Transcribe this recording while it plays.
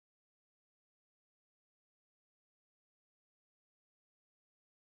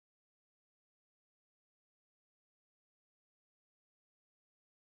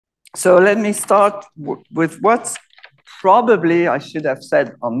So let me start with what's probably I should have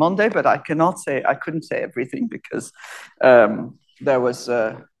said on Monday, but I couldn't say everything because there was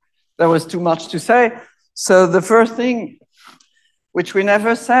too much to say. So the first thing, which we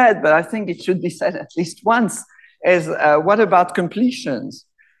never said, but I think it should be said at least once, is what about completions?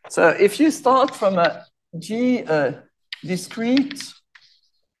 So if you start from a G discrete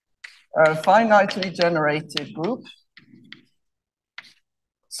finitely generated group,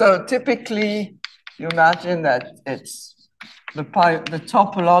 so typically you imagine that it's the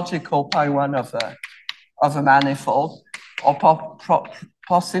topological pi1 of a manifold, or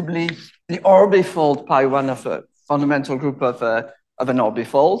possibly the orbifold pi1 of a fundamental group of an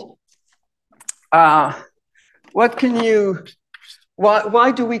orbifold. What can you?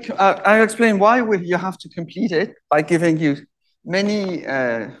 Why do we? I'll explain why you have to complete it by giving you many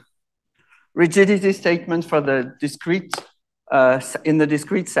rigidity statements for the discrete in the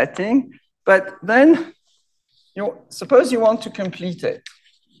discrete setting. But then, suppose you want to complete it,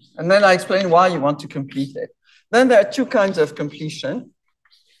 and then I explain why you want to complete it. Then there are two kinds of completion.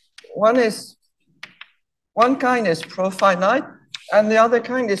 One kind is profinite, and the other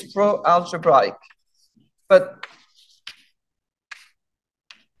kind is pro-algebraic. But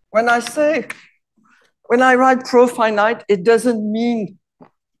when I write profinite, it doesn't mean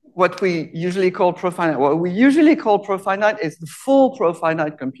what we usually call profinite. What we usually call profinite is the full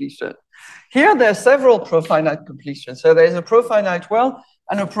profinite completion. Here, there are several profinite completions. So there's a profinite world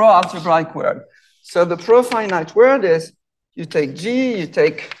and a pro-algebraic world. So the profinite world is you take G, you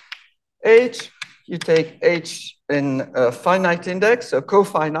take H, you take H in a finite index, so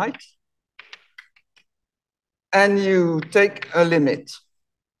cofinite, and you take a limit.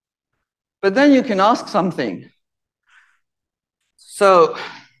 But then you can ask something. So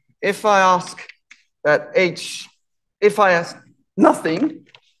if I ask that H, if I ask nothing,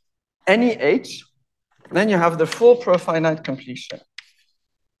 any H, then you have the full profinite completion,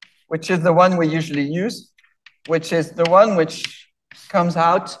 which is the one we usually use, which is the one which comes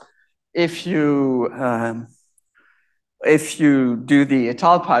out if you do the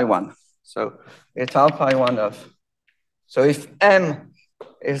étale pi1. So étale pi1 of, so if M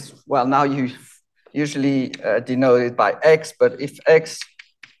is, well, now you usually denote it by X, but if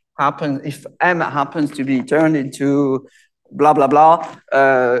if M happens to be turned into blah, blah, blah,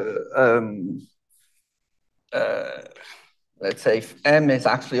 let's say if M is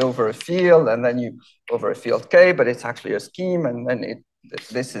actually over a field, and then you over a field K, but it's actually a scheme, and then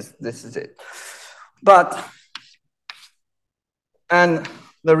this is it. And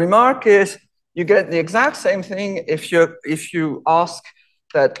the remark is you get the exact same thing if you ask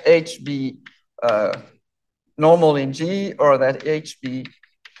that H be normal in G, or that H be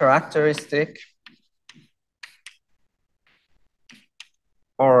characteristic,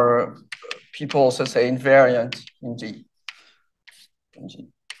 or people also say invariant in G.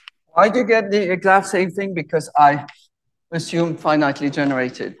 Why do you get the exact same thing? Because I assume finitely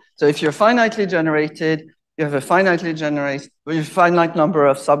generated. So if you're finitely generated, you have a finite number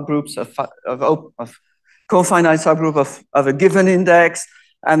of subgroups of cofinite subgroup of a given index,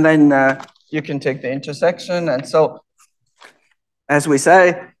 and then you can take the intersection. And so, as we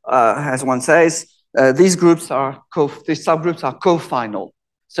say, as one says, these subgroups are cofinal.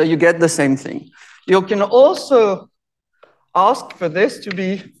 So you get the same thing. You can also ask for this to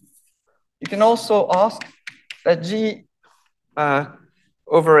be, you can also ask that G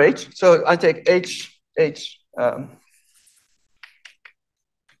over H. So I take H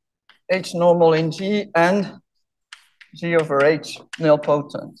normal in G and G over H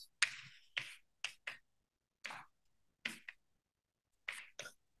nilpotent.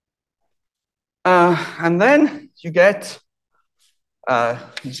 And then you get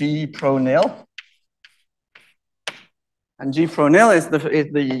G pro nil. And G pro nil is the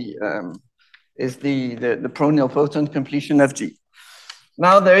pro nilpotent completion of G.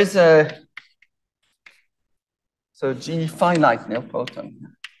 Now there is so G finite nilpotent,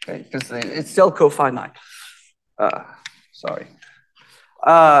 okay, because it's still cofinite. Sorry.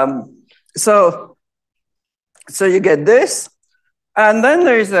 So you get this, and then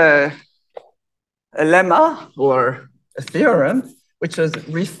there's a lemma or a theorem, which is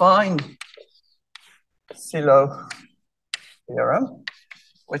refined Silo theorem,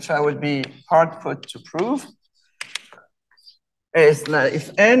 which I would be hard put to prove, is that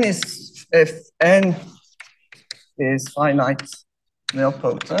if N is finite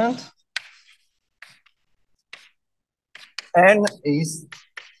nilpotent, N is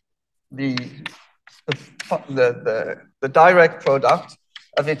the direct product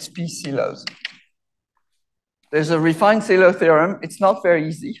of its p silos. There's a refined Silo theorem. It's not very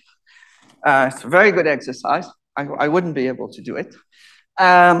easy. It's a very good exercise. I wouldn't be able to do it.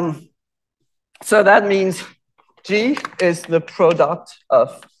 So that means G is the product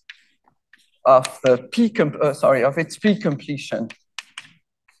of its P completion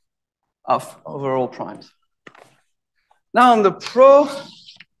of overall primes. Now on the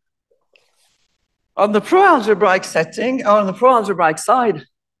pro-algebraic setting, on the pro-algebraic side,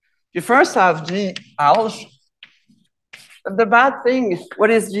 you first have G alge. The bad thing, what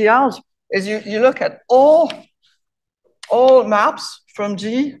is G alge? Is you look at all maps from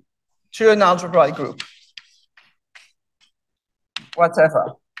G to an algebraic group,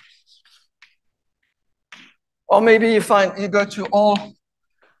 whatever. Or maybe you go to all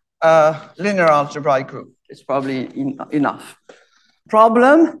linear algebraic group. It's probably enough.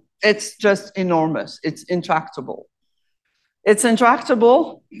 Problem, it's just enormous. It's intractable. It's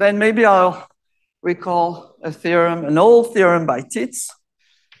intractable, then maybe I'll recall a theorem, an old theorem by Tits,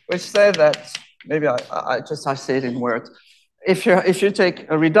 which said that, maybe I say it in words. If you take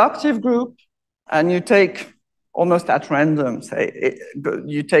a reductive group and you take almost at random, say,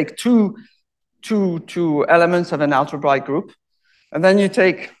 you take two elements of an algebraic group, and then you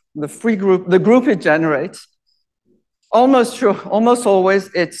take the free group, the group it generates, almost always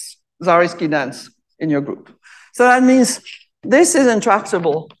it's Zariski dense in your group. So that means this is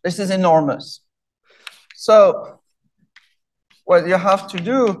intractable, this is enormous. So what you have to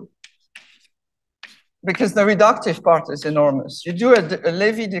do, because the reductive part is enormous, you do a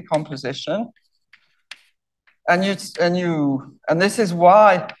Lévy decomposition, and this is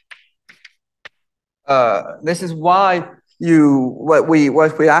why what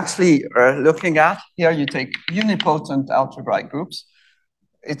we actually are looking at here. You take unipotent algebraic groups.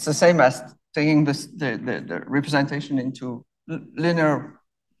 It's the same as taking the representation into linear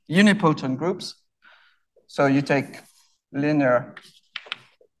unipotent groups. So you take linear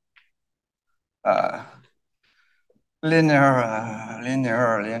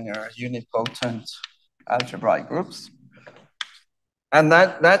unipotent algebraic groups, and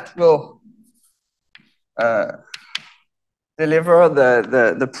that will deliver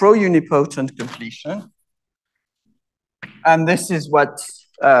the pro-unipotent completion. And this is what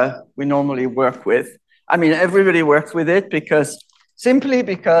we normally work with. I mean, everybody works with it simply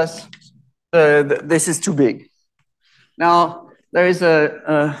because this is too big. Now, there is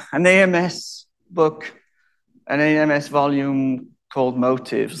an AMS book, an AMS volume called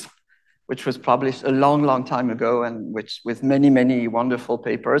Motives, which was published a long, long time ago, and with many, many wonderful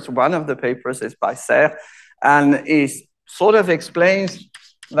papers. One of the papers is by Serre, and it sort of explains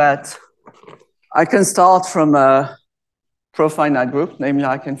that I can start from a profinite group, namely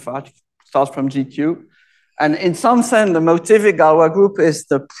I can start from GQ. And in some sense, the motivic Galois group is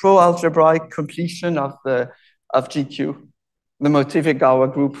the pro-algebraic completion of GQ, the motivic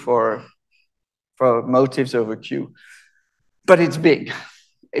Galois group for motives over Q. But it's big.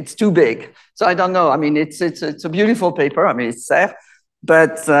 It's too big. So I don't know. I mean, it's a beautiful paper. I mean, it's Serre.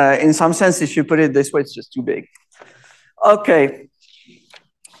 But in some sense, if you put it this way, it's just too big. Okay.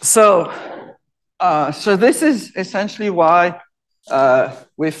 So this is essentially why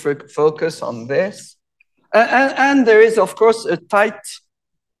we focus on this. And there is, of course, a tight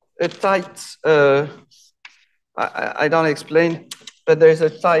I don't explain, but there's a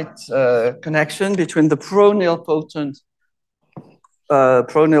tight connection between the pro-nilpotent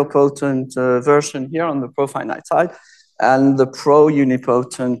version here on the profinite side and the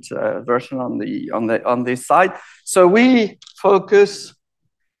pro-unipotent version on this side. So we focus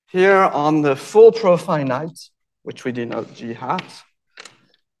here on the full profinite, which we denote G hat,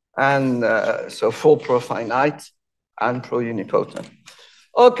 and so full profinite and pro-unipotent.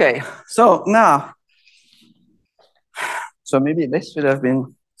 Okay, so now, so maybe this should have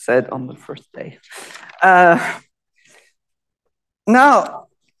been said on the first day. Now,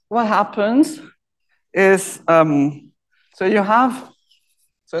 what happens is, so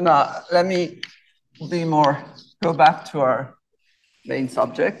now let me go back to our main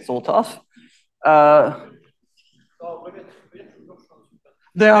subject, sort of.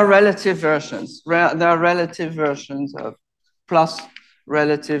 There are relative versions. There are relative versions of plus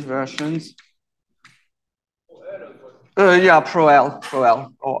relative versions. Yeah, pro-L,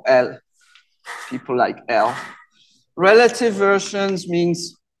 or L. People like L. Relative versions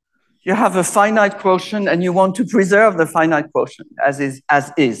means you have a finite quotient and you want to preserve the finite quotient as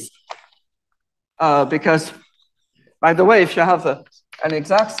is. Because, by the way, if you have an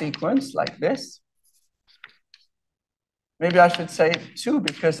exact sequence like this, maybe I should say 2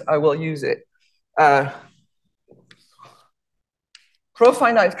 because I will use it.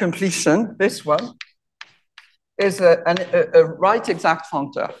 Profinite completion, this one, is a right exact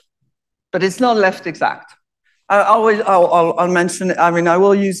functor. but it's not left exact. I'll mention it. I mean, I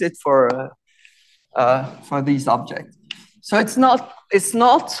will use it for these objects. So it's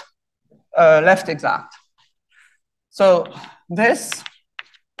not left exact. So this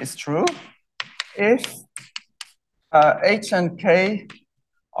is true if H and K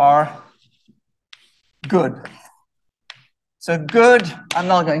are good. So good, I'm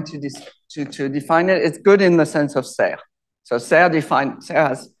not going to define it. It's good in the sense of Serre. So Serre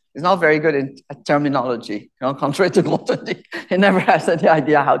is not very good in terminology, contrary to Grothendieck. He never has any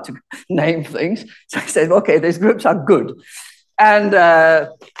idea how to name things. So he said, okay, these groups are good. And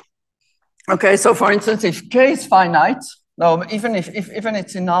okay, so for instance, if K is finite, no, even if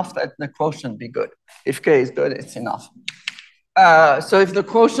it's enough that the quotient be good. If K is good, it's enough. So if the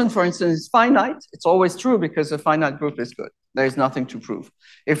quotient, for instance, is finite, it's always true because a finite group is good. There is nothing to prove.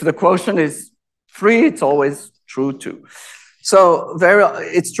 If the quotient is free, it's always true too. So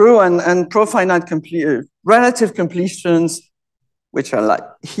it's true, and profinite relative completions, which are like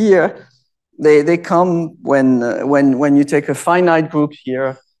here, they come when you take a finite group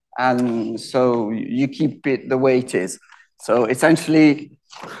here, and so you keep it the way it is. So essentially,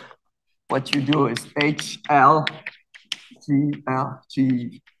 what you do is HL,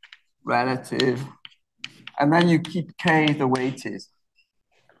 G relative, and then you keep K the way it is.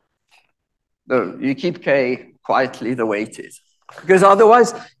 You keep K quietly the way it is. Because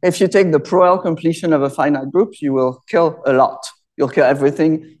otherwise, if you take the pro-L completion of a finite group, you will kill a lot. You'll kill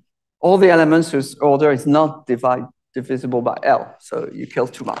everything, all the elements whose order is not divisible by L. So you kill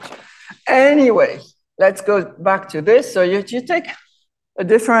too much. Anyway, let's go back to this. So you take a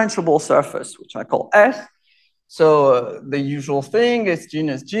differentiable surface, which I call S. So the usual thing is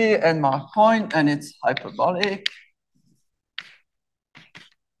genus G, n mark point, and it's hyperbolic.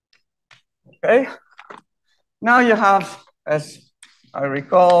 Okay. Now you have, as I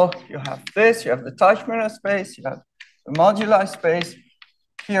recall, you have this, you have the Teichmüller space, you have the moduli space.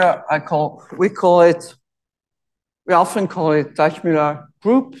 Here we often call it Teichmüller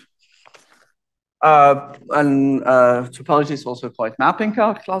group. And topologists also call it mapping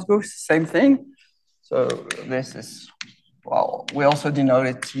class groups, same thing. So this is, well, we also denote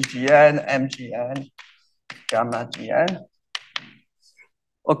it TGN, MGN, gamma GN.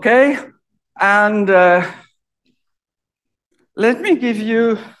 Okay, and let me give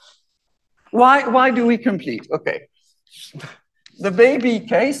you, why do we complete? Okay, the baby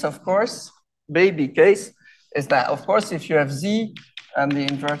case, of course, is that, of course, if you have Z and the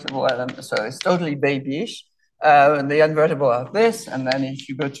invertible element, so it's totally babyish, the invertible are this, and then if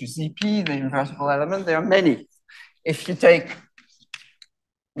you go to ZP, the invertible element, there are many. If you take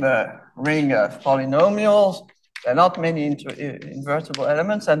the ring of polynomials, there are not many invertible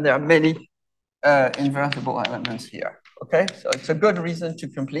elements, and there are many invertible elements here. Okay, so it's a good reason to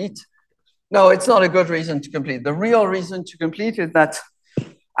complete. No, it's not a good reason to complete. The real reason to complete is that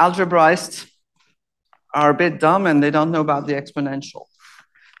algebraists are a bit dumb and they don't know about the exponential.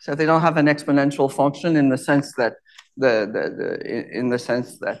 So they don't have an exponential function in the sense that that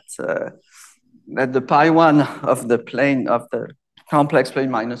the pi1 of the plane of the complex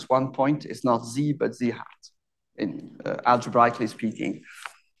plane minus 1 point is not Z but Z hat, in algebraically speaking.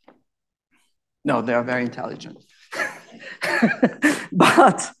 No, they are very intelligent.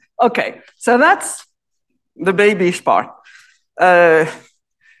 But okay, so that's the babyish part.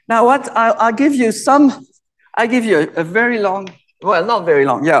 Now what I'll give you a very long, well, not very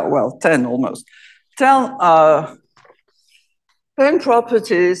long, yeah, well, 10 almost. 10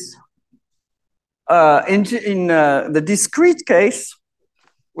 properties in the discrete case,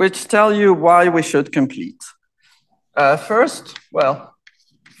 which tell you why we should complete. First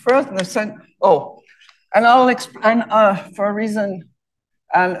in the sense, and I'll explain for a reason,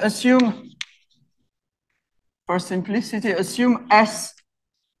 and assume, for simplicity, assume S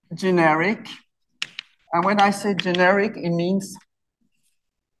generic. And when I say generic, it means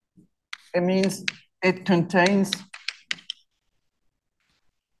it contains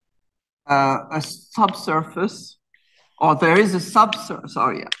a subsurface, or there is a subsurface,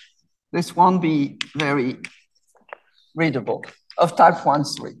 sorry, this won't be very readable, of type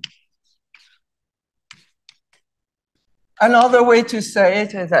 1-3. Another way to say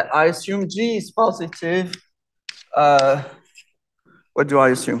it is that I assume G is positive. What do I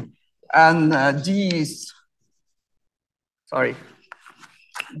assume? And D is, sorry,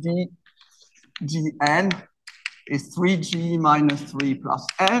 Dn is 3G minus 3 plus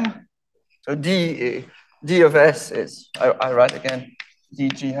n. So D of S is, I write again,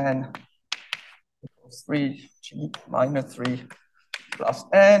 Dgn equals 3G minus 3 plus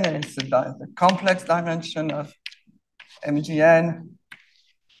n, and it's the complex dimension of MGN.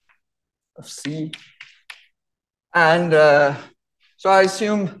 of C. And so I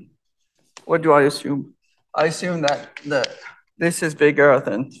assume, what do I assume? I assume that this is bigger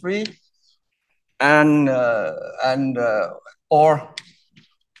than 3 and or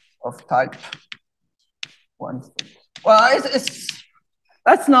of type 1. Well,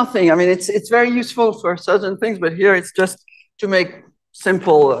 that's nothing. I mean, it's very useful for certain things, but here it's just to make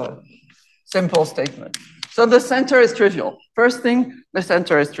simple statement. So the center is trivial. First thing, the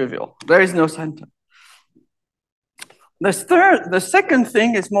center is trivial. There is no center. The second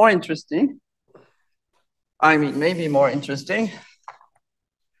thing is more interesting. I mean, maybe more interesting.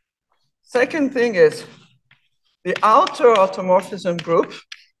 Second thing is the outer automorphism group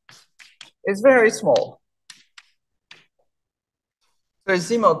is very small. So it's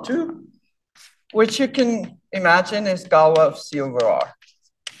Z mod 2, which you can imagine is Galois of C over R.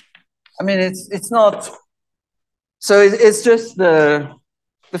 I mean, it's not, so it's just the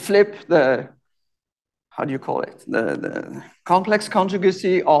flip, how do you call it? The complex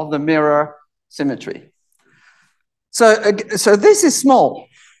conjugacy of the mirror symmetry. So this is small,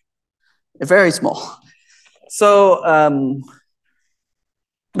 very small. So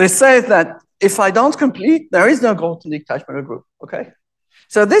this says that if I don't complete, there is no Grothendieck-Teichmüller group, okay?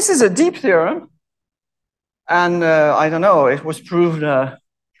 So this is a deep theorem, and I don't know, it was proved,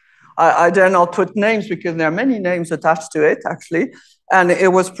 I dare not put names because there are many names attached to it, actually, and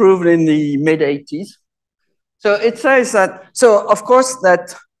it was proved in the mid-80s. So it says that, so of course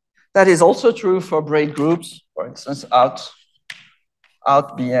that is also true for braid groups, for instance, out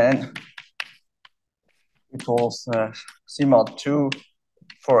Bn equals C mod 2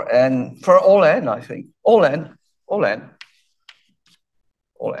 for n, for all n, I think, all n,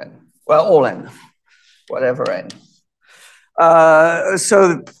 whatever n.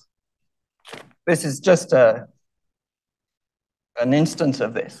 So this is just an instance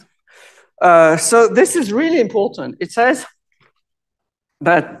of this. So this is really important. It says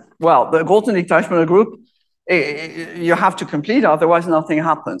that, well, the Grothendieck-Teichmüller group, you have to complete, otherwise nothing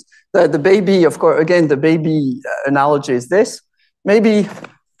happens. The baby, of course, again, the baby analogy is this. Maybe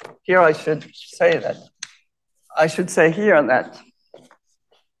here I should say that. I should say here that,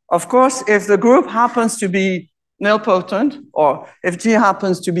 of course, if the group happens to be nilpotent, or if G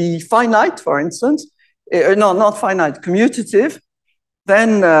happens to be finite, for instance, no, not finite, commutative,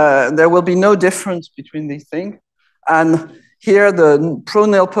 then there will be no difference between these things. And here, the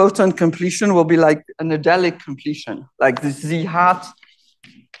pro-nilpotent completion will be like an adelic completion, like the Z hat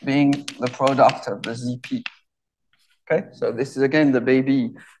being the product of the ZP. Okay, so this is again the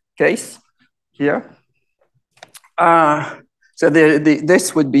baby case here. So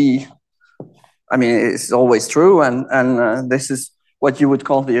this would be, I mean, it's always true, and this is what you would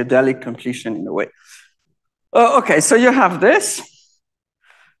call the adelic completion in a way. Okay, so you have this.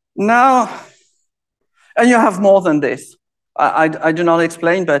 Now, and you have more than this. I do not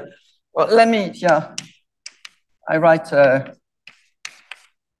explain, but well, let me, yeah, I write,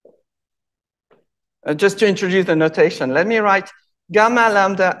 just to introduce the notation, let me write gamma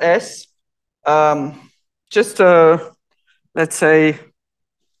lambda S, just let's say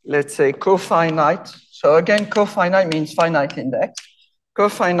cofinite. So again, cofinite means finite index.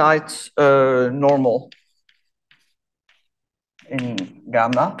 Cofinite normal in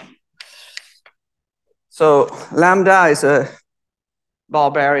gamma. So lambda is a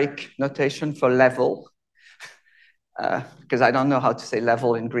barbaric notation for level, because I don't know how to say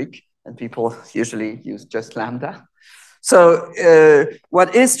level in Greek, and people usually use just lambda. So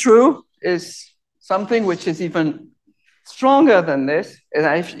what is true is something which is even stronger than this.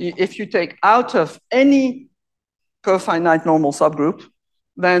 If you take out of any cofinite normal subgroup,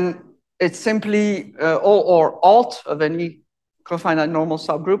 then it's simply, or alt of any cofinite normal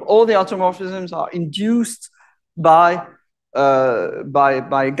subgroup, all the automorphisms are induced by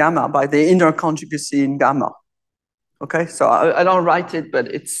gamma, by the inner conjugacy in gamma. Okay, so I don't write it, but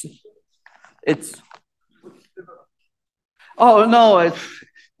it's oh no,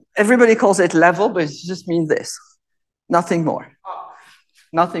 everybody calls it level, but it just means this, nothing more.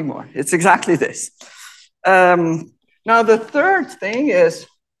 Nothing more. It's exactly this. Now the third thing is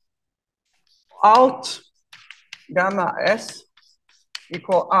out gamma S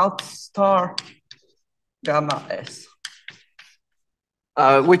equal out star gamma S,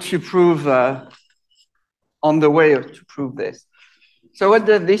 which you prove on the way to prove this. So what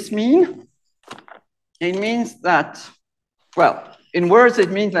does this mean? It means that, well, in words, it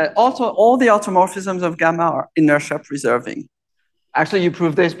means that all the automorphisms of gamma are inertia preserving. Actually, you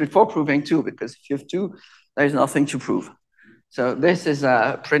prove this before proving 2, because if you have 2, there's nothing to prove. So this is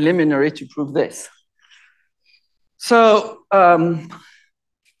a preliminary to prove this. So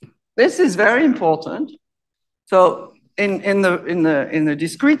this is very important. So in the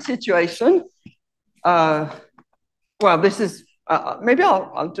discrete situation, well, this is maybe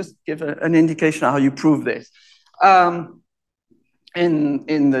I'll just give an indication of how you prove this.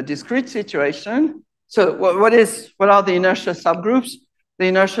 In the discrete situation, so what are the inertia subgroups? The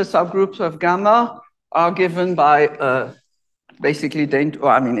inertia subgroups of gamma are given by basically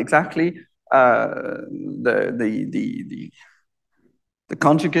exactly the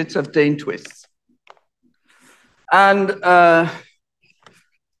conjugates of Dane twists. And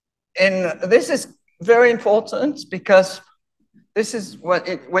this is very important because this is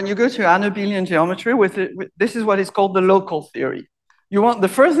when you go to abelian geometry this is what is called the local theory. The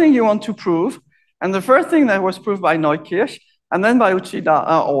first thing you want to prove, and the first thing that was proved by Neukirch, and then by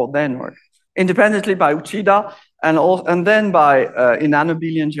Uchida, or independently by Uchida, and then by in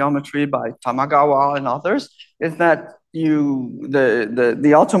abelian geometry by Tamagawa and others, is that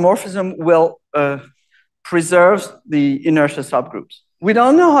the automorphism will preserve the inertia subgroups. We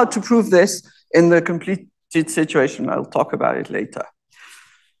don't know how to prove this in the completed situation. I'll talk about it later.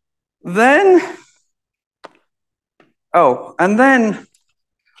 Then, and then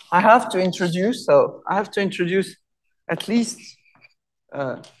I have to introduce, at least,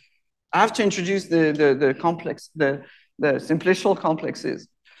 I have to introduce the complex, the simplicial complexes.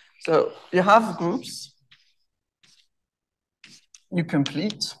 So you have groups, you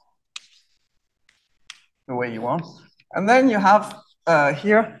complete the way you want. And then you have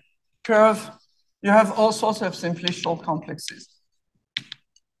here, curve, you have all sorts of simplicial complexes.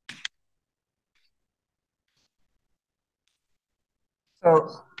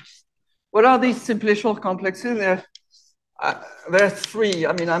 So what are these simplicial complexes? There are three.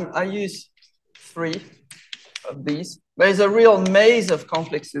 I mean, I use three of these. There's a real maze of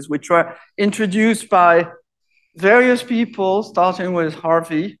complexes which were introduced by various people, starting with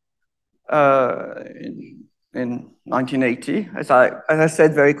Harvey in 1980, as I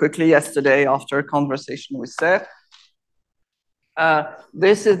said very quickly yesterday after a conversation with Seth.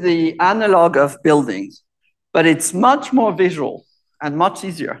 This is the analog of buildings, but it's much more visual and much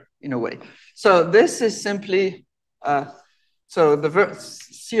easier in a way. So this is simply, so the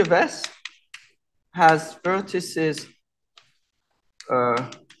C of S has vertices,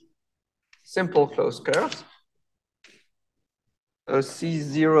 simple closed curves. So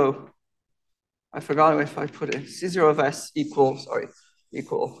C0, I forgot if I put it, C0 of S equal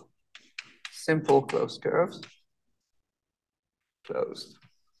simple closed curves. Closed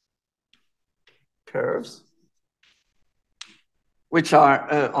curves, which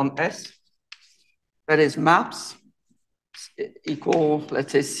are on S, that is maps equal,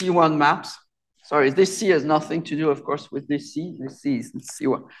 let's say C1 maps. Sorry, this C has nothing to do, of course, with this C. This C is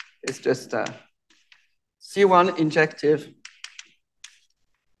C1. It's just C1 injective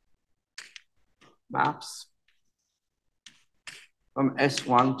maps from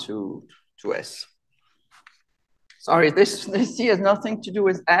S1 to S. Sorry, this C has nothing to do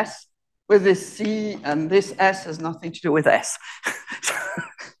with S, with this C, and this S has nothing to do with S.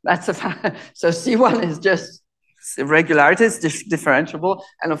 That's a fact. So C1 is just irregularity, it's differentiable,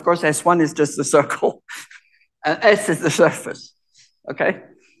 and of course S1 is just the circle, and S is the surface. Okay,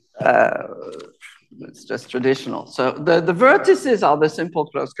 it's just traditional. So the vertices are the simple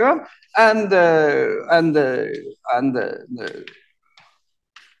closed curve, and how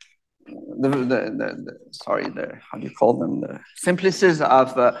do you call them? The simplices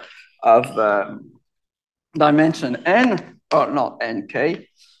of dimension n, or not nk,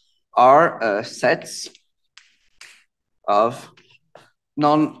 are sets of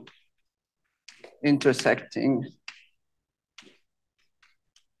non-intersecting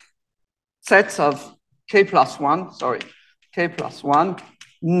sets of k plus 1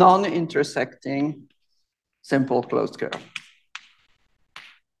 non-intersecting simple closed curve.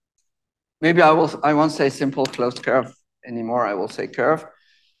 Maybe I won't say simple closed curve anymore, I will say curve.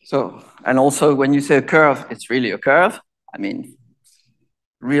 So, and also when you say a curve, it's really a curve. I mean,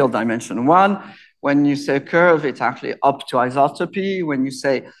 real dimension 1. When you say curve, it's actually up to isotopy. When you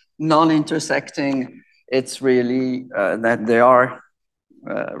say non-intersecting, it's really that they are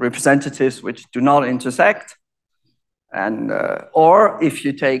representatives which do not intersect. And or if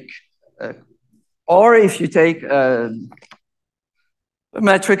you take a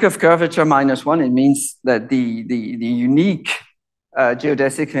metric of curvature -1, it means that the unique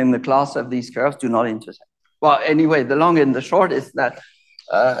geodesics in the class of these curves do not intersect. Well, anyway, the long and the short is that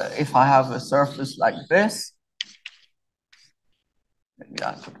if I have a surface like this, maybe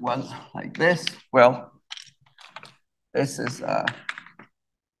I put one like this. Well, this is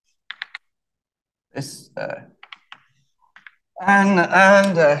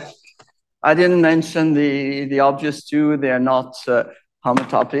I didn't mention the obvious two. They're not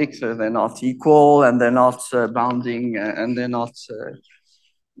homotopic, so they're not equal, and they're not bounding, and they're not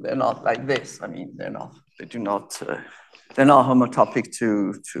like this. I mean, they're not homotopic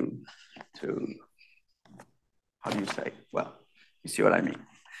to how do you say? Well, you see what I mean.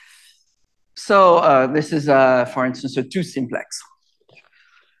 So this is, for instance, a two-simplex.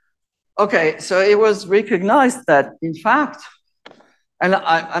 Okay, so it was recognized that, in fact, and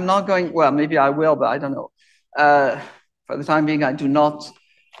I'm not going, well, maybe I will, but I don't know. For the time being, I do not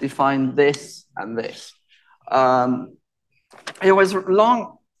define this and this. It was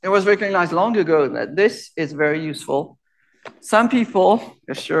recognized long ago that this is very useful. Some people,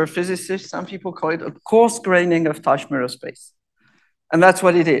 if you're a physicist, some people call it a coarse graining of Teichmüller space. And that's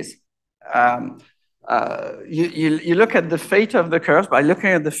what it is. You look at the fate of the curves. By looking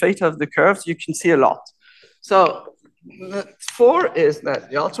at the fate of the curves, you can see a lot. So 4 is that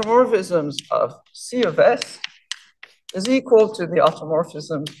the automorphisms of C of S is equal to the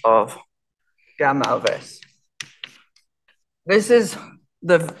automorphism of gamma of S. This is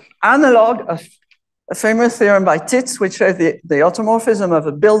the analog of a famous theorem by Tits, which says the automorphism of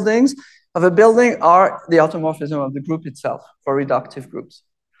a building are the automorphism of the group itself for reductive groups.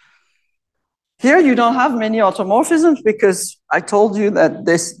 Here you don't have many automorphisms because I told you that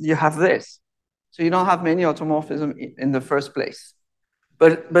you have this. So you don't have many automorphisms in the first place.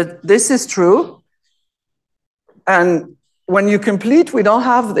 But this is true. And when you complete, we don't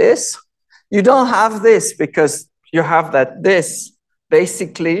have this. You don't have this because you have that this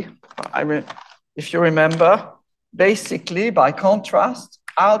basically, if you remember, basically by contrast,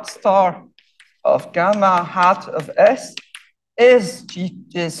 out star of gamma hat of S is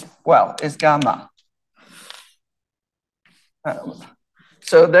gamma.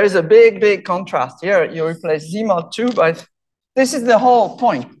 So there's a big contrast here. You replace Z mod 2 by, this is the whole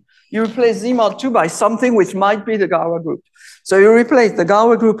point. You replace Z mod 2 by something which might be the Galois group. So you replace the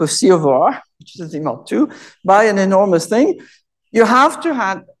Galois group of C over R, which is Z mod 2, by an enormous thing. You have to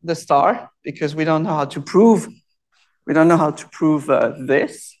have the star because we don't know how to prove,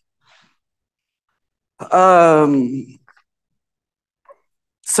 this.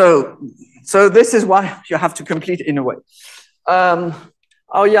 So this is why you have to complete in a way.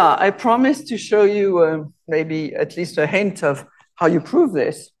 Oh yeah, I promised to show you maybe at least a hint of how you prove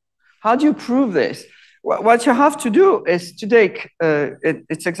this. How do you prove this? What you have to do is to take,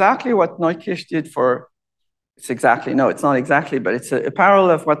 it's exactly what Neukirch did for, it's not exactly, but it's a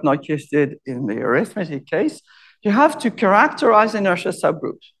parallel of what Neukirch did in the arithmetic case. You have to characterize inertia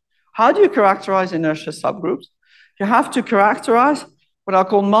subgroups. How do you characterize inertia subgroups? You have to characterize what are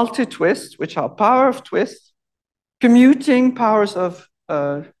called multi-twists, which are power of twists, commuting powers of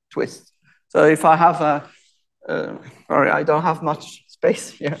twists. So if I have sorry, I don't have much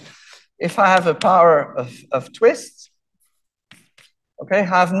space here. If I have a power of twists, okay,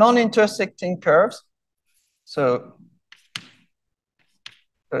 have non-intersecting curves. So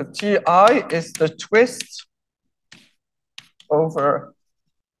the Ti is the twist over,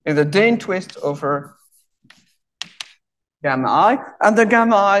 the Dane twist over gamma I, and the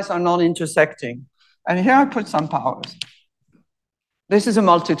gamma i's are non-intersecting. And here I put some powers. This is a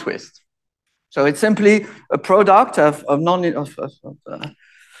multi-twist. So it's simply a product of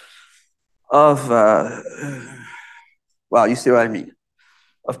well, you see what I mean,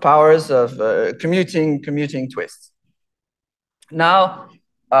 of powers of commuting twists. Now,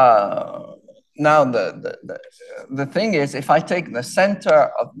 the thing is, if I take the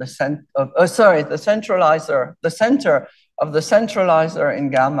center of the center of the centralizer in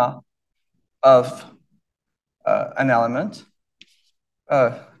gamma of an element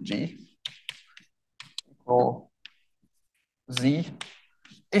G equal Z,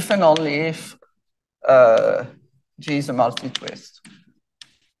 if and only if G is a multi-twist.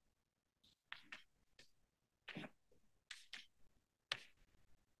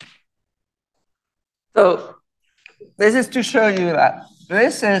 So this is to show you that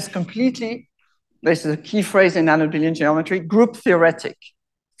this is a key phrase in nanobillion geometry, group theoretic.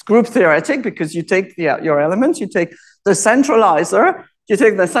 It's group theoretic because you take your elements, you take the centralizer, you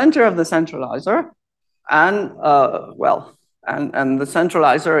take the center of the centralizer, and and the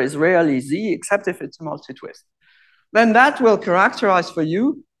centralizer is rarely Z except if it's a multi-twist. Then that will characterize for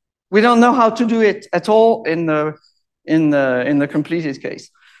you. We don't know how to do it at all in the completed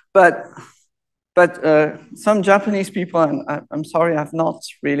case, but some Japanese people, and I'm sorry, I've not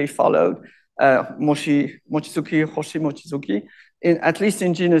really followed Hoshi Mochizuki. At least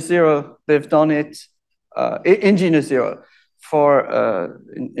in genus 0, they've done it in genus 0 for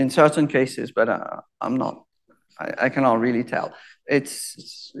in certain cases, but I'm I cannot really tell.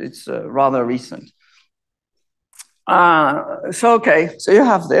 It's rather recent. Okay, so you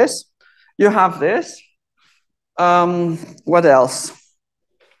have this. You have this. What else?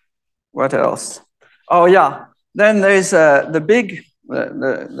 What else? Oh yeah. Then there's the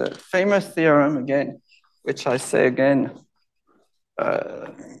famous theorem again, which I say again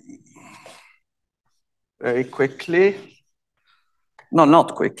very quickly. No,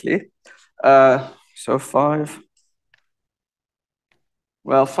 not quickly. So 5.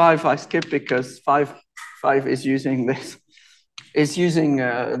 Well, 5 I skip because 5 is using this. It's using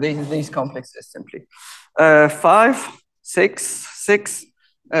these complexes simply. 5, 6.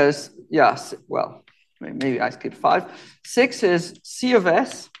 Yes. Well, maybe I skip 5. 6 is C of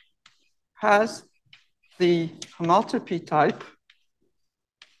S has the homotopy type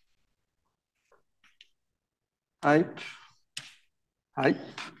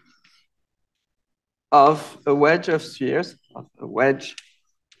of a wedge of spheres,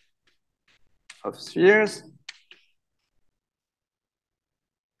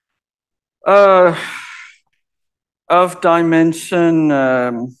 of dimension,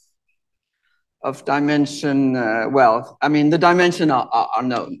 well, I mean, the dimensions are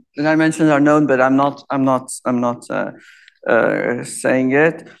known. The dimensions are known, but I'm not saying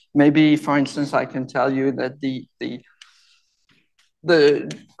it. Maybe, for instance, I can tell you that the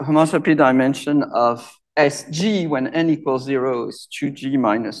homotopy dimension of SG when n equals 0 is 2G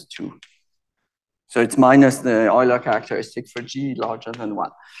minus 2. So it's minus the Euler characteristic for G larger than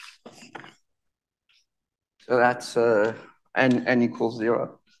 1. So that's n equals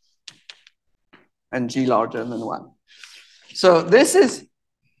 0 and G larger than 1. So this is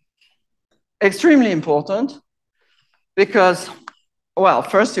extremely important because, well,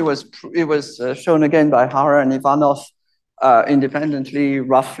 first it was shown again by Hara and Ivanov independently,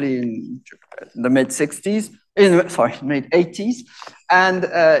 roughly in the mid-60s, mid-80s. And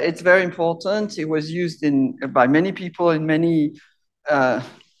it's very important. It was used by many people in many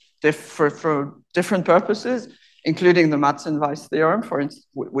for different purposes, including the Madsen-Weiss theorem, for instance,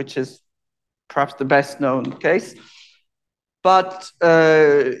 which is perhaps the best known case. But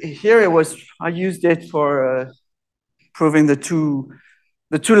here I used it for proving the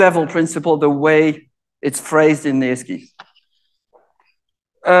two-level principle, the way it's phrased in the Esquisse.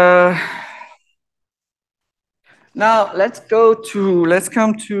 Now let's come to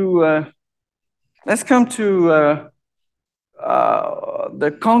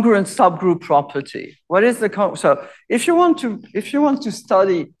the congruent subgroup property. What is the so if you want to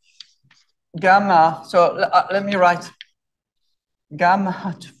study gamma, so let me write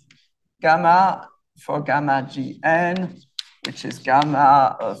gamma for gamma Gn, which is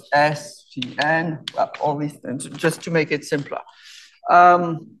gamma of S Gn, all these things, just to make it simpler.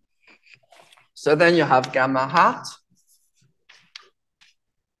 So then you have gamma hat,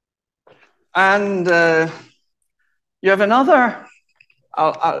 and you have another.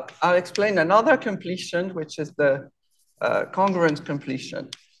 I'll explain another completion, which is the congruence completion.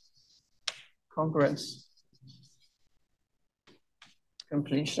 Congruence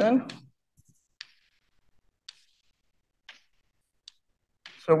completion.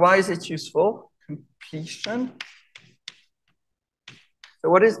 So why is it useful? Completion. So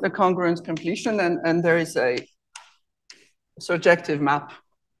what is the congruence completion? And there is a surjective map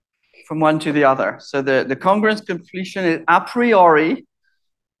from one to the other. So the congruence completion is a priori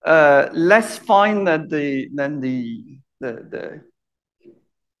less fine than the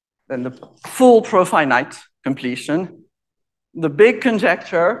full profinite completion. The big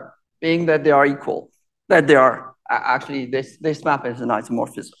conjecture being that they are equal, that they are actually this map is an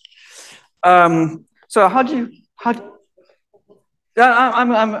isomorphism. So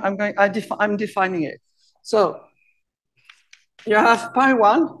I'm defining it. So you have pi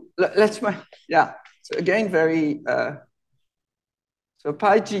 1. So again, very so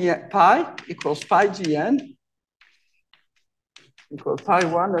pi equals pi Gn equals pi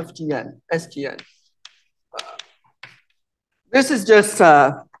 1 of Gn, SGN. This is just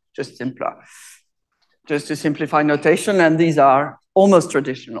simpler, just to simplify notation, and these are almost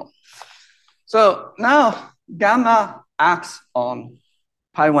traditional. So now gamma acts on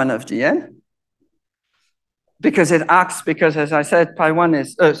pi 1 of Gn because as I said, pi 1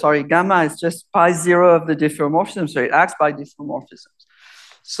 is, gamma is just pi 0 of the diffeomorphism, so it acts by diffeomorphisms.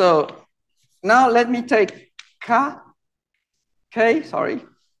 So now let me take K,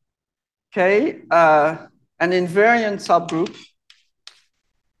 an invariant subgroup.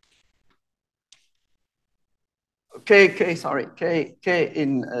 K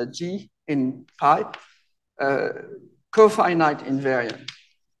in G in pi, cofinite invariant.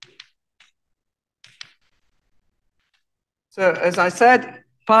 So as I said,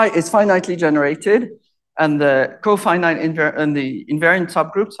 pi is finitely generated, and the cofinite and the invariant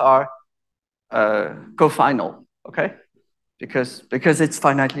subgroups are cofinal, okay? Because it's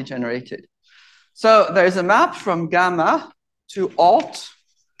finitely generated. So there's a map from gamma to alt,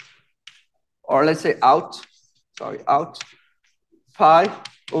 or let's say out pi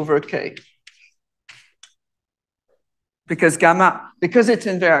over k. Because it's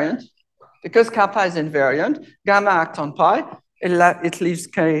invariant, because kappa is invariant, gamma acts on pi, it leaves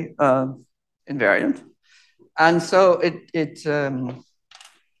k invariant. And so it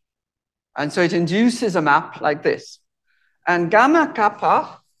induces a map like this. And gamma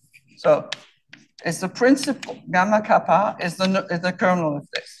kappa, so it's the principal, gamma kappa is the kernel of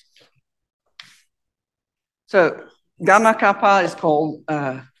this. So gamma kappa is called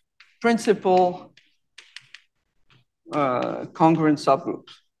principal congruent subgroup.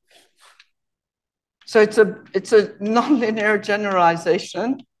 So it's a nonlinear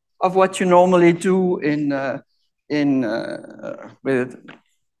generalization of what you normally do with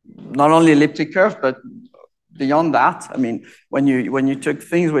not only elliptic curves, but beyond that. I mean, when you took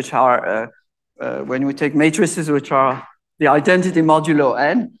things which are when we take matrices which are the identity modulo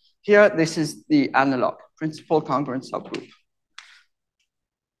n, here this is the analog, principal congruent subgroup.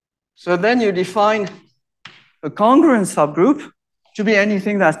 So then you define a congruent subgroup to be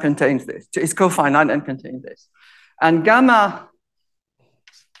anything that contains this. It's cofinite and contains this. And gamma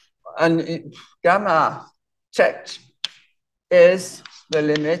checked is the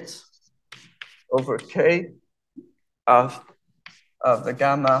limit over k of the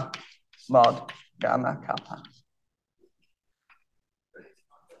gamma mod gamma kappa.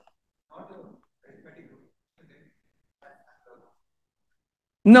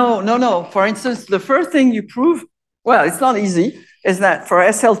 No. For instance, the first thing you prove, well, it's not easy, is that for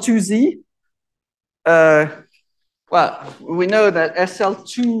SL2Z, well, we know that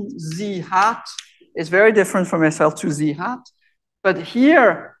SL2Z hat is very different from SL2Z hat, but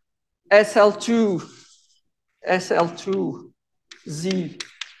here SL2Z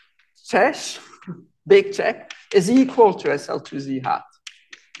check, big check, is equal to SL2Z hat.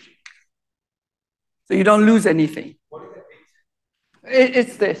 So you don't lose anything.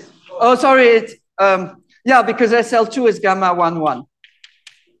 It's this. Oh, sorry, it's, yeah, because SL2 is gamma 1, 1.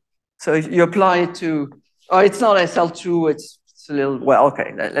 So if you apply it to, oh, it's not SL2, it's a little, well,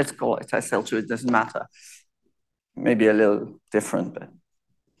 okay, let's call it SL2, it doesn't matter. Maybe a little different, but.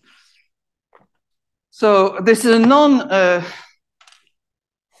 So this is a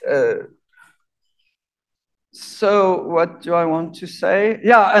so what do I want to say?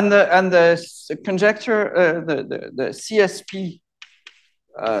 Yeah, and the conjecture, the CSP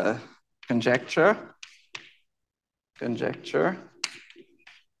conjecture.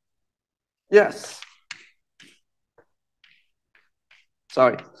 Yes.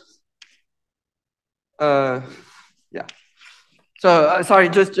 Sorry. Yeah. So sorry,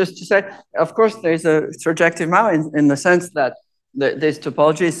 just to say, of course, there's a surjective map in the sense that this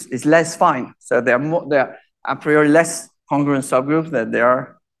topology is less fine. So they're a priori less congruent subgroups than they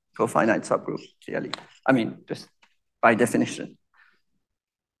are cofinite subgroups, clearly. I mean, just by definition.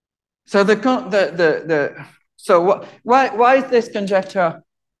 So why is this conjecture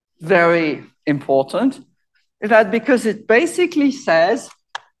very important? Is that because it basically says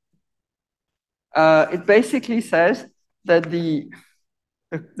that the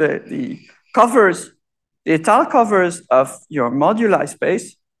covers, the étale covers of your moduli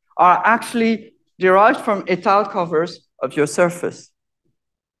space are actually derived from étale covers of your surface,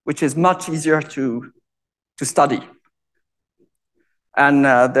 which is much easier to study. And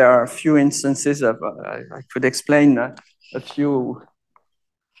there are a few instances of, I could explain a few,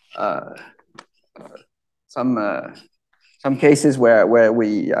 some cases where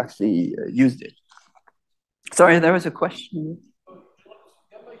we actually used it. Sorry, there was a question.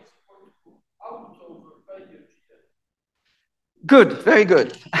 Good, very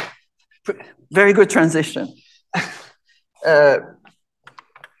good. Very good transition.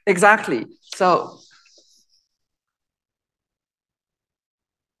 Exactly. So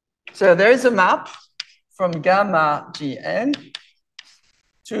there is a map from gamma Gn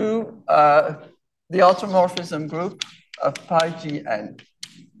to the automorphism group of pi Gn.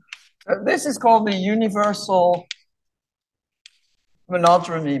 This is called the universal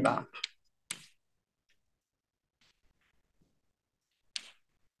monodromy map.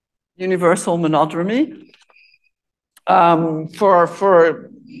 Universal monodromy for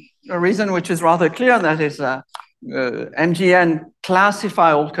a reason which is rather clear, that is MGN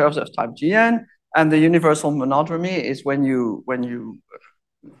classify all curves of type Gn, and the universal monodromy is when you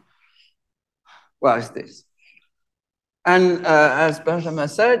well, it's this. And as Benjamin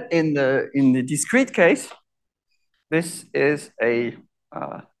said, in the discrete case, this is an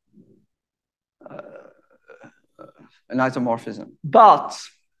isomorphism. But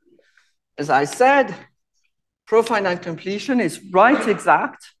as I said, profinite completion is right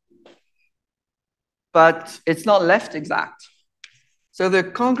exact, but it's not left exact. So the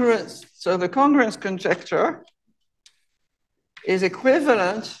congruence conjecture is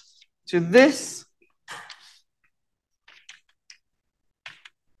equivalent to this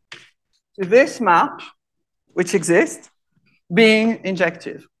map, which exists, being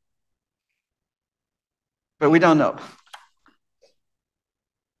injective. But we don't know.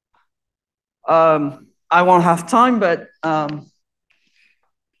 I won't have time, but I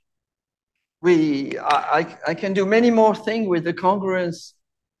can do many more things with the congruence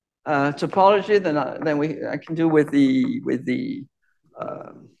topology than I can do with the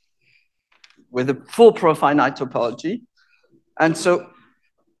full profinite topology. And so,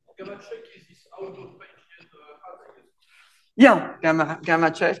 Gamma check is this out of page. Yeah,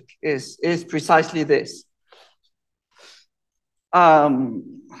 gamma check is precisely this. Yeah.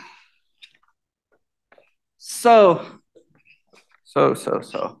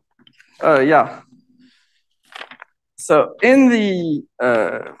 So in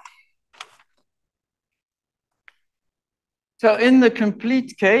the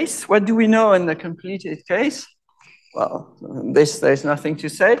complete case, what do we know in the completed case? Well, there's nothing to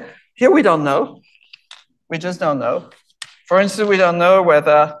say. Here we don't know. We just don't know. For instance, we don't know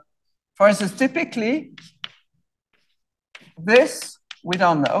whether, for instance, typically, this, we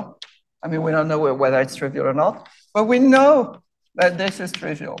don't know. I mean, we don't know whether it's trivial or not, but we know that this is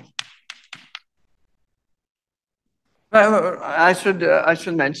trivial. I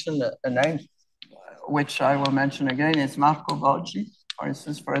should mention a name, which I will mention again. It's Marco Boggi, for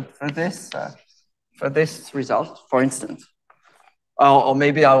instance, for this result, for instance. Or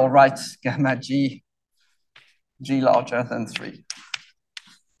maybe I will write gamma G larger than 3.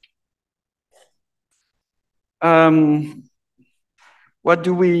 What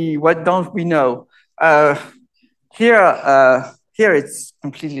don't we know? Here it's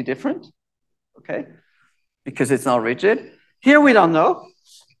completely different, okay? Because it's not rigid. Here we don't know.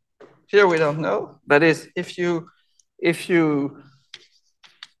 Here we don't know. That is, if you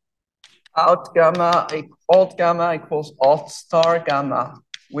alt gamma equals alt star gamma,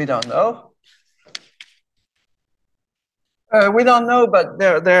 we don't know. We don't know, but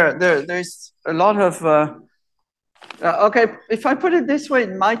there's a lot of okay, if I put it this way,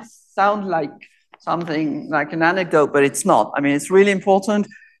 it might sound like something like an anecdote, but it's not. I mean, it's really important,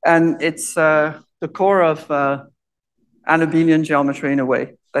 and it's the core of abelian geometry in a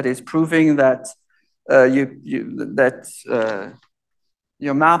way. That is proving that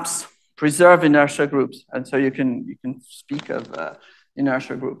your maps preserve inertia groups, and so you can speak of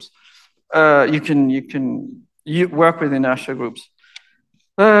inertia groups. You work with inertia groups.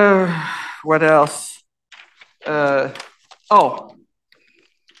 What else? And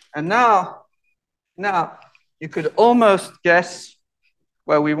now you could almost guess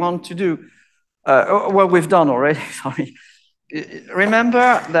what we want to do. What we've done already. Sorry.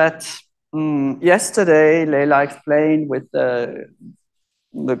 Remember that yesterday Leila explained with the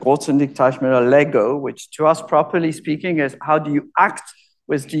Grothendieck-Teichmüller Lego, which to us, properly speaking, is how do you act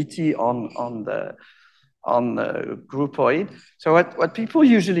with GT on the groupoid. So what people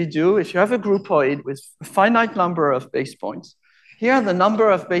usually do, if you have a groupoid with a finite number of base points, here are the number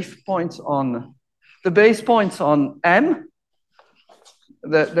of base points on M,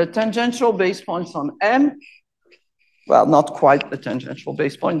 the tangential base points on M, well, not quite the tangential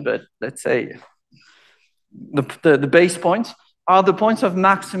base point, but let's say the base points are the points of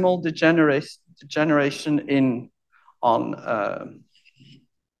maximal degeneration and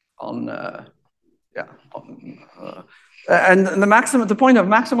the point of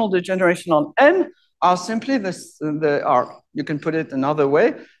maximal degeneration on M are simply you can put it another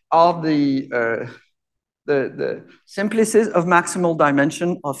way, are the simplices of maximal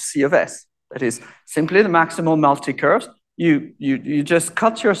dimension of C of S. That is simply the maximal multi-curves. You just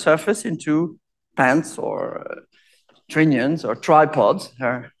cut your surface into pants or trinions or tripods,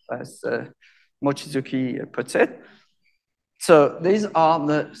 as Mochizuki puts it. So these are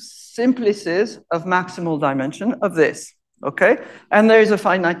the simplices of maximal dimension of this, okay? And there is a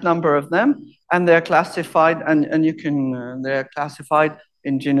finite number of them, and they're classified, and you can, they're classified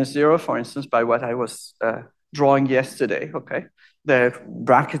in genus 0, for instance, by what I was drawing yesterday, okay? They're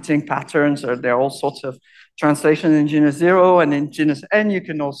bracketing patterns, or there are all sorts of translations in genus 0, and in genus n, you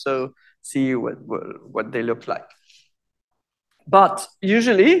can also see what they look like. But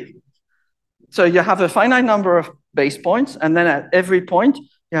usually, so you have a finite number of base points, and then at every point,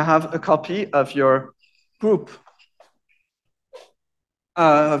 you have a copy of your group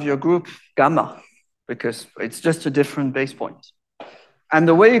gamma, because it's just a different base point. And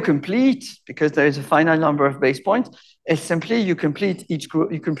the way you complete, because there is a finite number of base points, is simply you complete each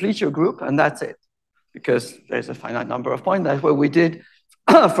group, you complete your group, and that's it. Because there's a finite number of points. That's what we did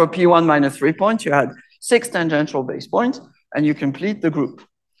for P1 minus 3 points. You had 6 tangential base points, and you complete the group.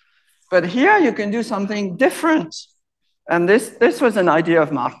 But here you can do something different. And this was an idea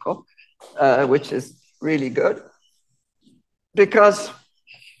of Marco, which is really good. Because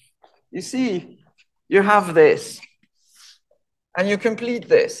you see, you have this, and you complete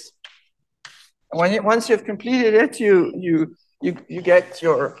this. And once you've completed it, you get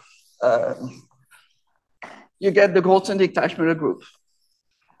your you get the Grothendieck-Teichmüller group.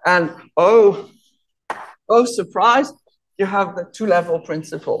 And oh, surprise, you have the two-level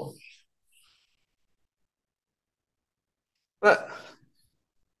principle. But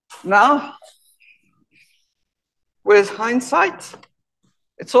now, with hindsight,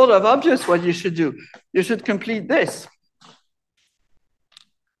 it's sort of obvious what you should do. You should complete this.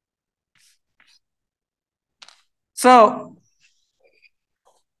 So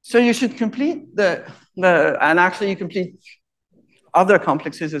you should complete and actually you complete other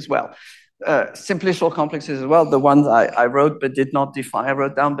complexes as well. Simplicial complexes as well, the ones I wrote but did not define. I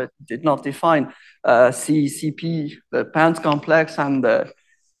wrote down but did not define. CP, the Pans complex, and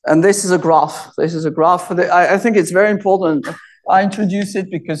this is a graph. This is a graph for I think it's very important. I introduce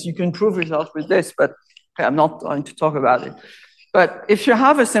it because you can prove results with this, but okay, I'm not going to talk about it. But if you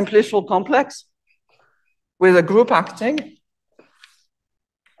have a simplicial complex with a group acting,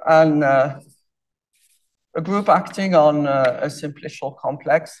 and a group acting on a simplicial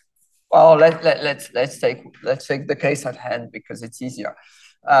complex, well, let's take the case at hand because it's easier.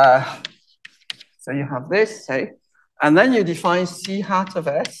 So you have this, say, and then you define C hat of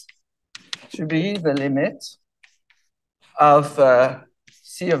S to be the limit of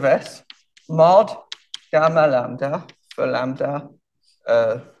C of S mod gamma lambda for lambda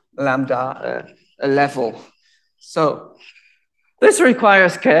level. So this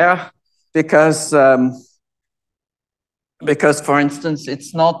requires care because, for instance,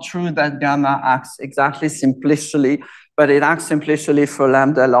 it's not true that gamma acts exactly simplically, but it acts simplically for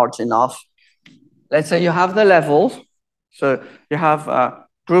lambda large enough. Let's say you have the levels. So you have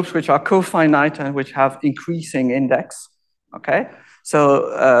groups which are cofinite and which have increasing index. Okay,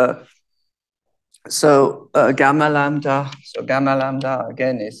 so gamma lambda. So gamma lambda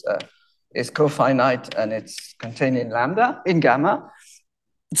again is cofinite and it's contained in lambda in gamma.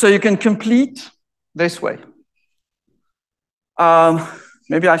 So you can complete this way.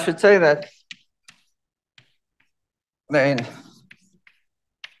 Maybe I should say that then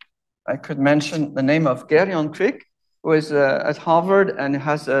I could mention the name of Grothendieck, who is at Harvard and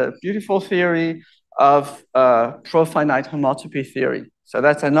has a beautiful theory of profinite homotopy theory. So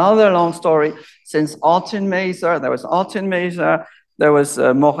that's another long story. Since Artin-Maser, there was Artin-Maser, there was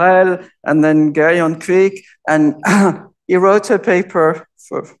Morel, and then Grothendieck, and he wrote a paper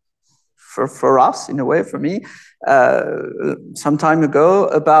for us, in a way, for me, some time ago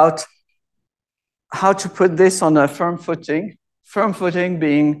about how to put this on a firm footing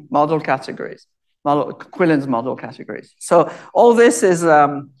being model categories, Quillen's model categories. So all this is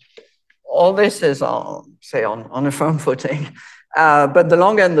say on a firm footing, but the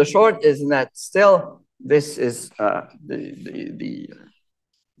long and the short is that still this is the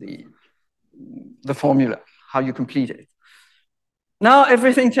formula, how you complete it. Now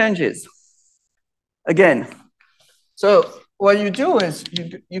everything changes again. So what you do is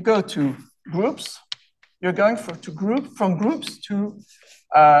you go to groups. You're going from groups to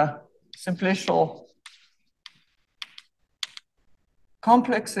simplicial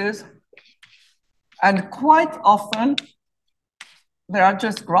complexes, and quite often they are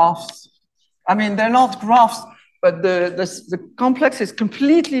just graphs. I mean, they're not graphs, but the complex is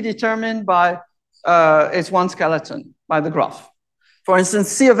completely determined by its one skeleton, by the graph. For instance,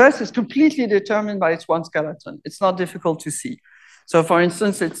 C of S is completely determined by its one skeleton. It's not difficult to see. So for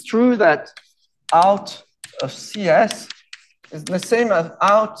instance, it's true that out of CS is the same as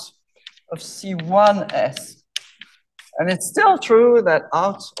out of C1S. And it's still true that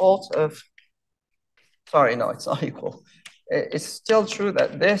out of, sorry, no, it's not equal. It's still true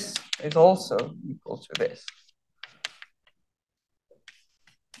that this is also equal to this.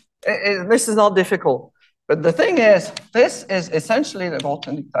 This is not difficult. But the thing is, this is essentially the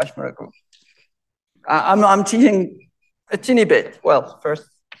Grothendieck-Teichmüller group. I'm cheating a teeny bit. Well, first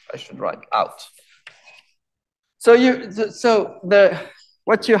I should write out. So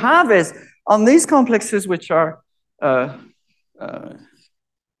what you have is on these complexes which are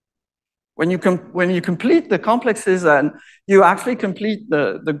when you complete the complexes and you actually complete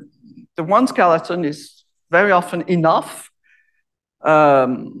the one skeleton is very often enough.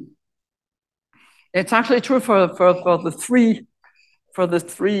 It's actually true for these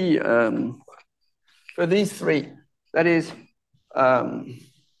three. That is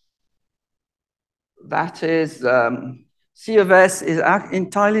C of S is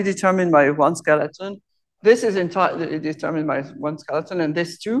entirely determined by one skeleton. This is entirely determined by one skeleton, and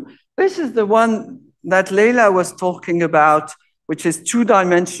this too. This is the one that Leila was talking about, which is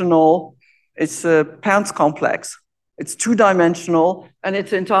two-dimensional. It's a Pounce complex. It's two-dimensional, and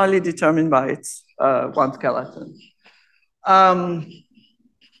it's entirely determined by its one skeleton.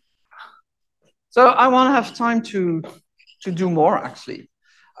 So I want to have time to do more, actually.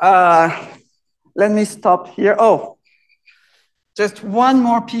 Let me stop here. Oh, just one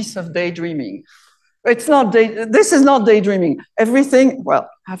more piece of daydreaming. This is not daydreaming. Everything, well,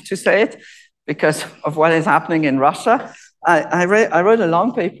 I have to say it because of what is happening in Russia. I wrote a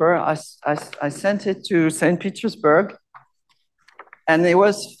long paper. I sent it to St. Petersburg, and it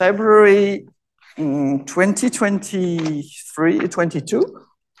was February 22,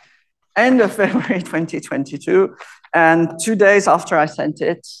 end of February 2022. And 2 days after I sent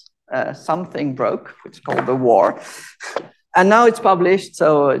it, something broke, which is called the war. And now it's published,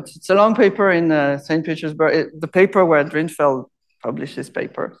 so it's a long paper in St. Petersburg, the paper where Drinfeld published his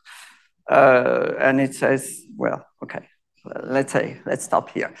paper. And it says, well, okay, let's stop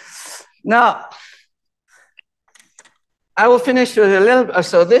here. Now, I will finish with a little,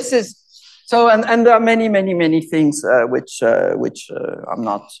 so this is, so, and there are many things which I'm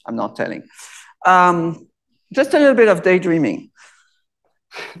not telling. Just a little bit of daydreaming.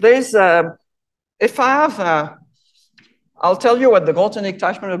 There's, if I have, I'll tell you what the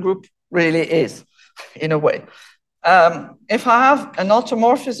Grothendieck-Teichmüller group really is, in a way. If I have an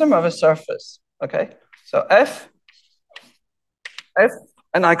automorphism of a surface, okay? So F,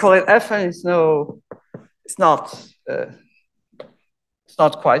 and I call it F, and it's not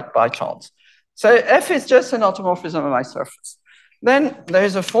quite by chance. So F is just an automorphism of my surface. Then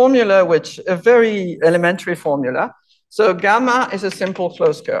there's a formula, a very elementary formula. So gamma is a simple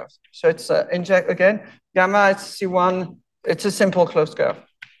closed curve. So it's again, gamma, it's C1, it's a simple closed curve.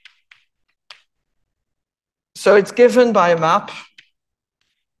 So it's given by a map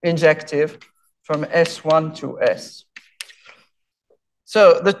injective from S1 to S.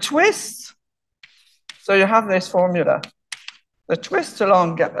 So the twist, so you have this formula. The twist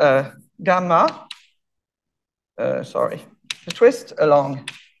along gamma, the twist along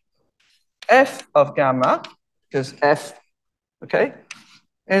F of gamma, because F, okay,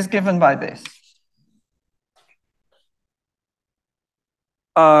 is given by this.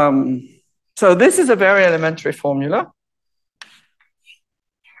 So this is a very elementary formula,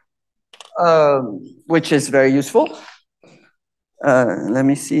 which is very useful. Let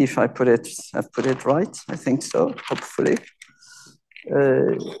me see if I've put it right. I think so, hopefully.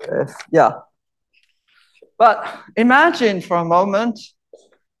 Yeah. But imagine for a moment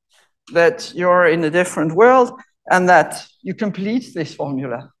that you're in a different world and that you complete this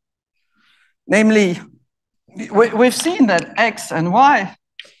formula. Namely, we've seen that X and Y,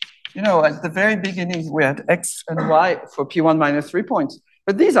 at the very beginning, we had X and Y for P1 minus 3 points,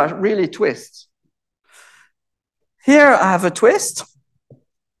 but these are really twists. Here I have a twist,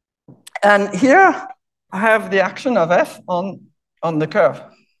 and here I have the action of F on the curve.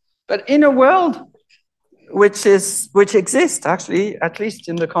 But in a world which exists, actually, at least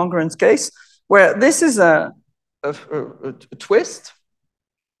in the congruence case, where this is a twist,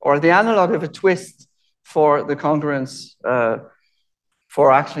 or the analog of a twist for the congruence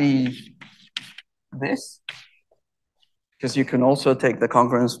for actually this, because you can also take the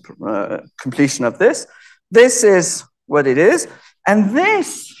congruence completion of this. This is what it is, and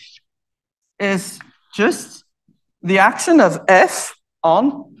this is just the action of F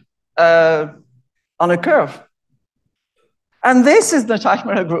on a curve. And this is the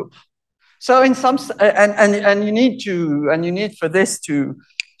Teichmüller group. So in some, and you need for this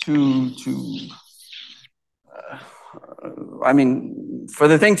I mean, for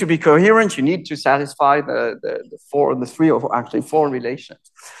the thing to be coherent, you need to satisfy the three or actually four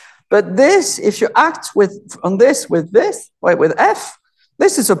relations. But this, if you act with F,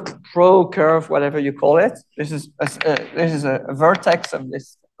 this is a pro curve, whatever you call it. This is a vertex of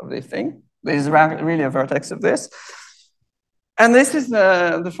this thing. This is really a vertex of this. And this is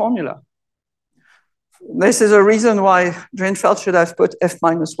the formula. This is a reason why Drinfeld should have put F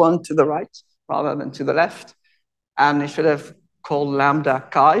minus 1 to the right rather than to the left. And he should have called lambda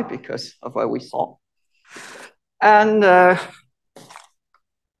chi because of what we saw. And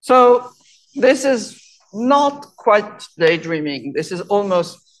so this is not quite daydreaming. This is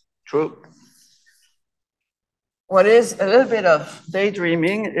almost true. What is a little bit of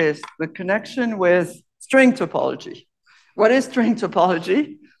daydreaming is the connection with string topology. What is string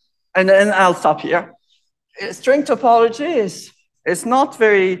topology? And then I'll stop here. String topology is not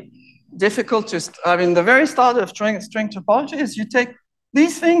very difficult to, I mean, the very start of string topology is you take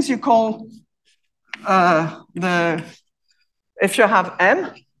these things you call if you have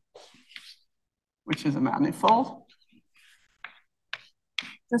M, which is a manifold,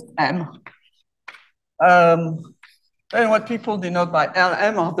 just M. Then what people denote by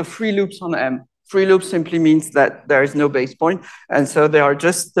LM are the free loops on M. Free loop simply means that there is no base point. And so they are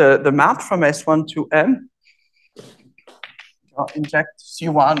just the map from S1 to M. I'll inject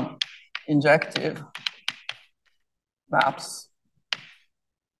C1 injective maps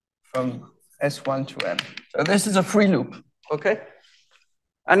from S1 to M. So this is a free loop, okay?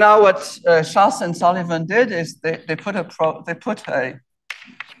 And now what Schaas and Sullivan did is they put a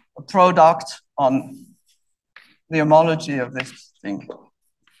product on the homology of this thing.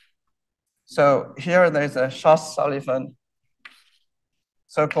 So here there's a Schaas-Sullivan,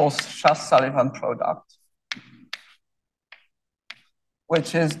 so-called Schaas-Sullivan product,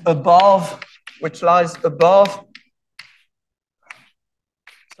 which is above, which lies above.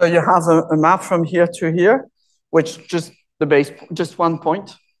 So you have a map from here to here, which just the base, just one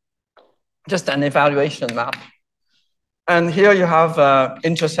point, just an evaluation map. And here you have an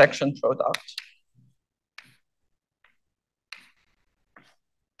intersection product.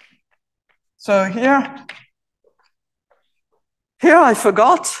 So here I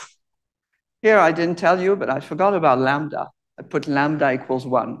forgot. Here I didn't tell you, but I forgot about lambda. I put lambda equals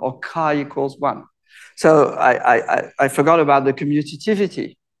 1 or chi equals 1. So I forgot about the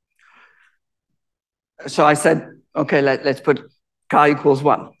commutativity. So I said, okay, let's put chi equals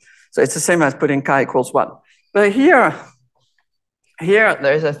 1. So it's the same as putting chi equals 1. But here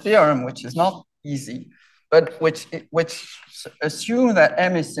there's a theorem which is not easy, but which assume that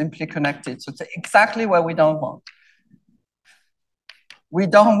M is simply connected. So it's exactly what we don't want. We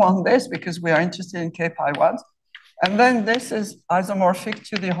don't want this because we are interested in K pi 1s. And then this is isomorphic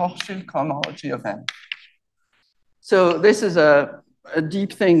to the Hochschild homology of M. So this is a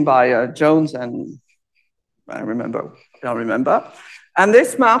deep thing by Jones and I don't remember. And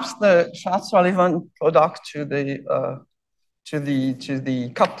this maps the Schaas-Sullivan product to the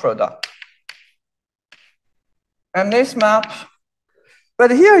cup product. And this map,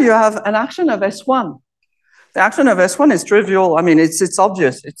 but here you have an action of S1. The action of S1 is trivial. I mean, it's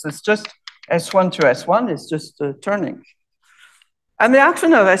obvious. It's just S1 to S1. It's just turning. And the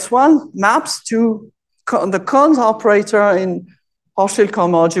action of S1 maps to the Cohn's operator in Hochschild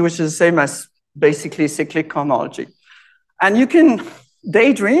homology, which is the same as basically cyclic homology. And you can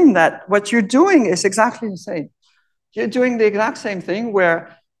daydream that what you're doing is exactly the same. You're doing the exact same thing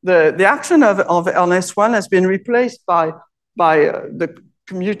where the action of on S1 has been replaced by the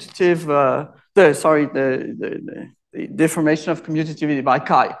commutative, the deformation of commutativity by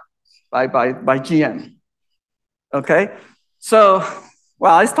chi, by GM. Okay, so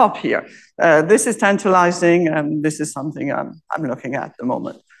well, I stop here. This is tantalizing, and this is something I'm looking at the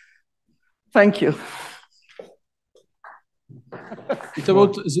moment. Thank you. It's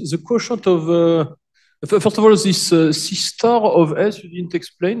about the quotient of. First of all, this C star of S you didn't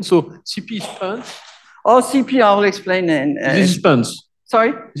explain. So CP is pants. Oh, CP I'll explain in. This is pants.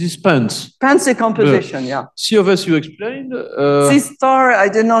 Sorry? This is pants. Pants decomposition, yeah. C of S you explained. C star I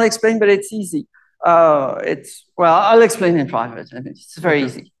did not explain, but it's easy. Well, I'll explain in private. It's very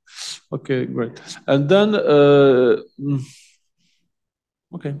easy. Okay, great. And then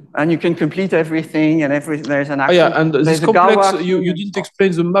okay. And you can complete everything, and there's an action. Yeah, and this complex, you didn't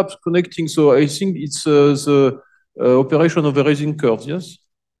explain the maps connecting, so I think it's the operation of erasing curves, yes?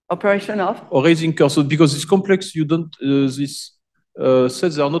 Operation of? Erasing curves, so because it's complex, you don't, these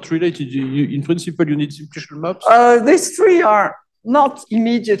sets are not related. In principle, you need simplification maps. These three are not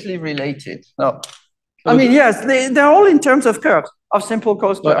immediately related, no. I mean, yes, they're all in terms of curves, of simple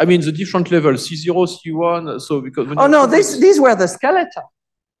cos curves. I mean, the different levels, C0, C1, so because... Oh, no, these were the skeleton.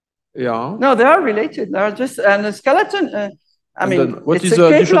 Yeah. No, they are related. They are just, and the skeleton, I mean, what it's is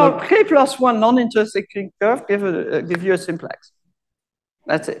a K plus 1 non-intersecting curve give you a simplex.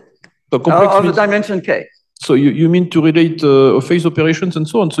 That's it. So complex of the dimension K. So you mean to relate phase operations and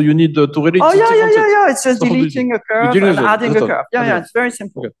so on. So you need to relate. Oh, yeah. It's just deleting a curve and adding a curve. Yeah, it's very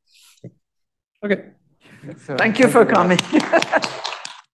simple. Okay. Thank you for coming.